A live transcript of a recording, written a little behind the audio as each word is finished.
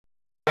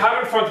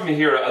front of me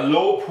here a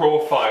low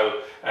profile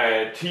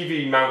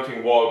TV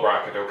mounting wall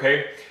bracket,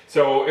 okay?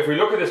 So if we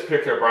look at this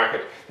particular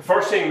bracket, the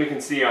first thing we can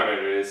see on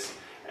it is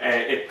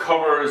it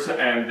covers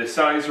the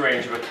size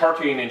range of a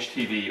 13-inch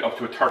TV up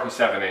to a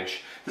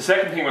 37-inch. The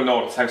second thing we'll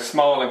notice how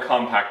small and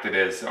compact it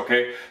is,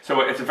 okay? So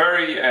it's a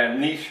very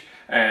neat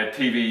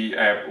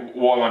TV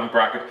wall mounting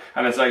bracket,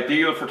 and it's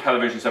ideal for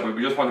televisions that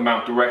we just want to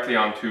mount directly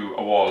onto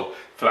a wall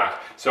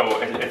flat.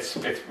 So it's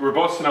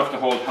robust enough to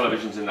hold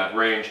televisions in that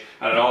range,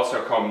 and it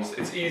also comes,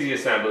 it's easy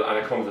assembled, and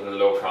it comes at a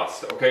low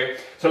cost, okay?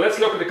 So let's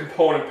look at the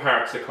component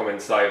parts that come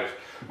inside it.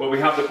 Well, we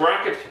have the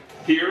bracket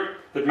here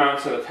that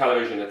mounts on the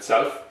television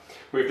itself.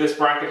 We have this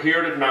bracket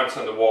here that mounts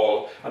on the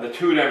wall, and the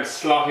two of them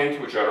slot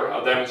into each other.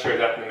 I'll demonstrate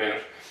that in a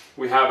minute.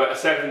 We have a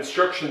set of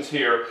instructions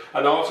here,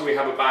 and also we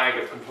have a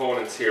bag of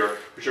components here,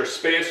 which are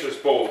spacers,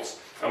 bolts,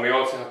 and we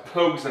also have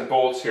plugs and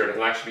bolts here that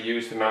will actually be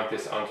used to mount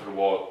this onto the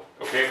wall.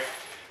 Okay?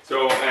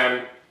 So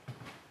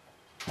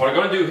what I'm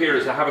going to do here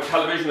is I have a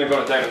television I'm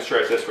going to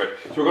demonstrate this with.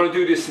 So we're going to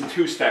do this in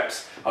two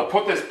steps. I'll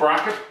put this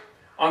bracket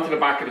onto the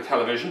back of the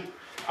television,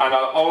 and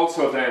I'll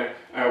also then,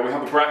 we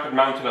have a bracket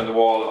mounted on the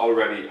wall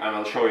already, and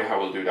I'll show you how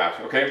we'll do that,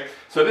 okay?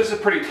 So this is a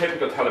pretty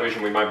typical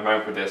television we might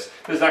mount with this.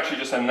 This is actually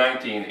just a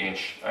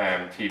 19-inch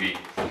TV.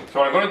 So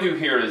what I'm going to do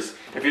here is,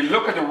 if you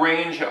look at the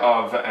range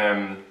of,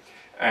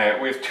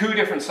 we have two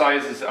different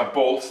sizes of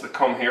bolts that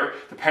come here,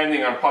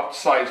 depending on what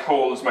size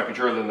holes might be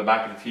drilled in the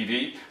back of the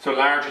TV. So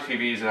larger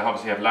TVs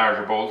obviously have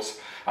larger bolts.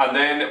 And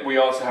then we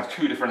also have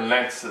two different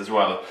lengths as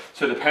well.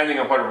 So depending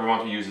on whether we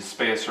want to use a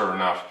spacer or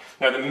not.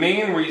 Now the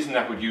main reason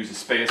that we'd use a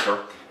spacer,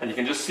 and you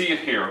can just see it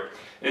here,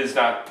 is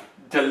that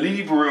to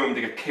leave room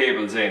to get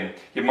cables in,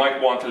 you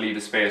might want to leave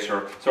a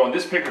spacer. So on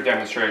this particular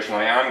demonstration,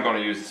 I am going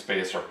to use a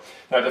spacer.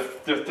 Now the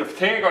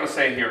thing I'm going to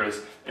say here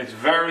is, it's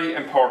very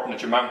important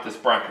that you mount this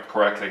bracket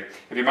correctly.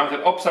 If you mount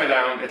it upside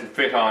down, it'll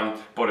fit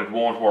on, but it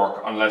won't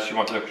work unless you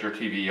want to look at your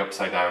TV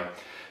upside down.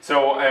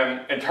 So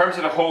in terms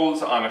of the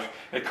holes on it,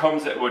 it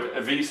comes with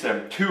a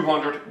VESA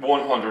 200,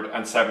 100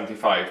 and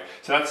 75.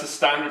 So that's the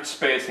standard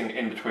spacing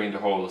in between the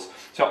holes.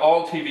 So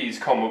all TVs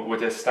come with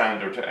this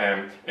standard,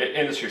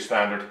 industry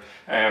standard.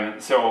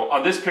 So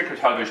on this particular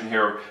television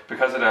here,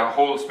 because of the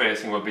hole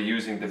spacing, we'll be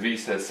using the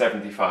VESA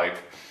 75.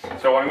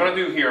 So what I'm going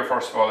to do here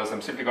first of all is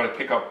I'm simply going to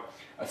pick up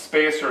a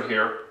spacer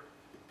here.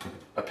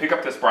 I'll pick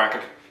up this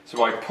bracket.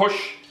 So I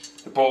push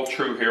the bolt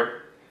through here.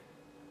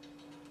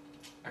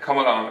 I come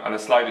along and I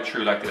slide it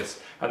through like this.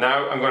 And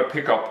now I'm going to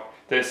pick up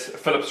this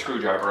Phillips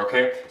screwdriver,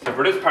 okay? So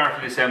for this part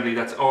of the assembly,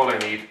 that's all I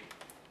need.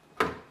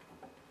 So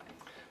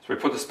we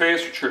put the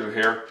spacer through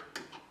here.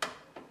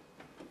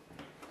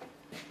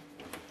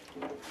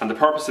 And the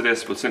purpose of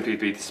this will simply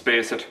be to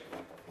space it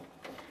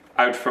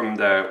out from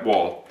the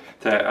wall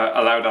to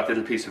allow that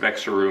little piece of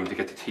extra room to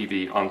get the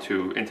TV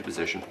into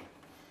position.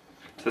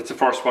 So that's the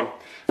first one.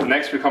 And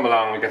next we come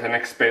along, we get the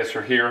next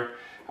spacer here,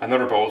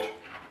 another bolt.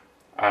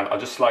 And I'll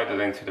just slide it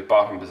into the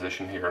bottom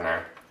position here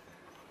now.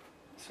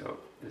 So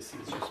this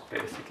is just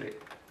basically,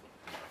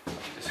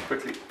 just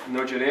quickly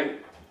nudge it in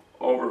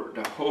over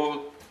the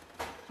hole.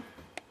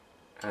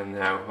 And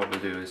now what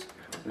we'll do is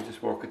we'll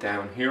just work it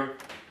down here.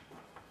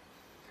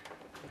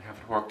 We have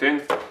it worked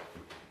in.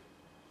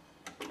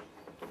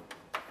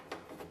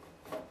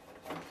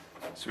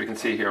 So we can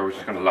see here we're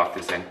just going to lock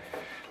this in.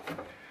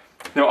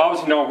 Now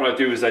obviously now what I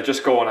do is I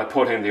just go and I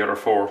put in the other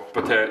four,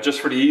 but just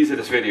for the ease of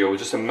this video,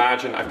 just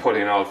imagine I put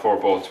in all four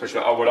bolts, which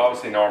I would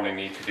obviously normally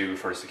need to do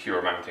for a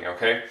secure mounting,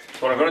 okay?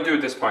 So what I'm going to do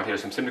at this point here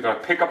is I'm simply going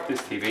to pick up this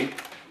TV,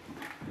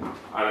 and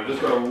I'm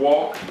just going to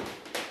walk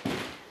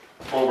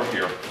over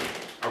here,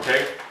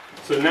 okay?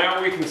 So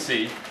now we can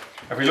see,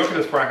 if we look at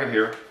this bracket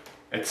here,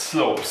 it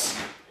slopes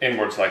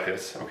inwards like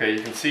this, okay? You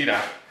can see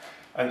that,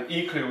 and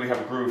equally we have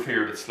a groove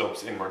here that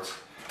slopes inwards.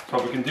 So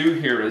what we can do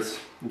here is,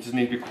 you just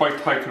need to be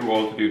quite tight to the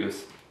wall to do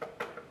this.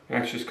 You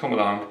actually just come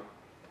along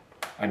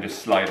and just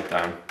slide it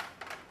down.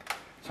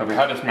 So we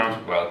have this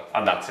mounted well,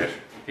 and that's it,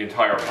 the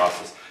entire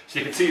process. So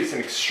you can see it's an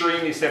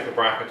extremely simple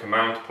bracket to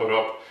mount, put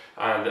up,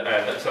 and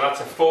so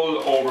that's a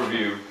full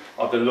overview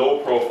of the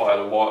low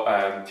profile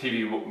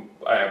TV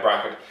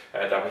bracket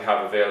that we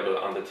have available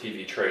on the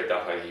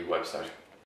tvtrade.ie website.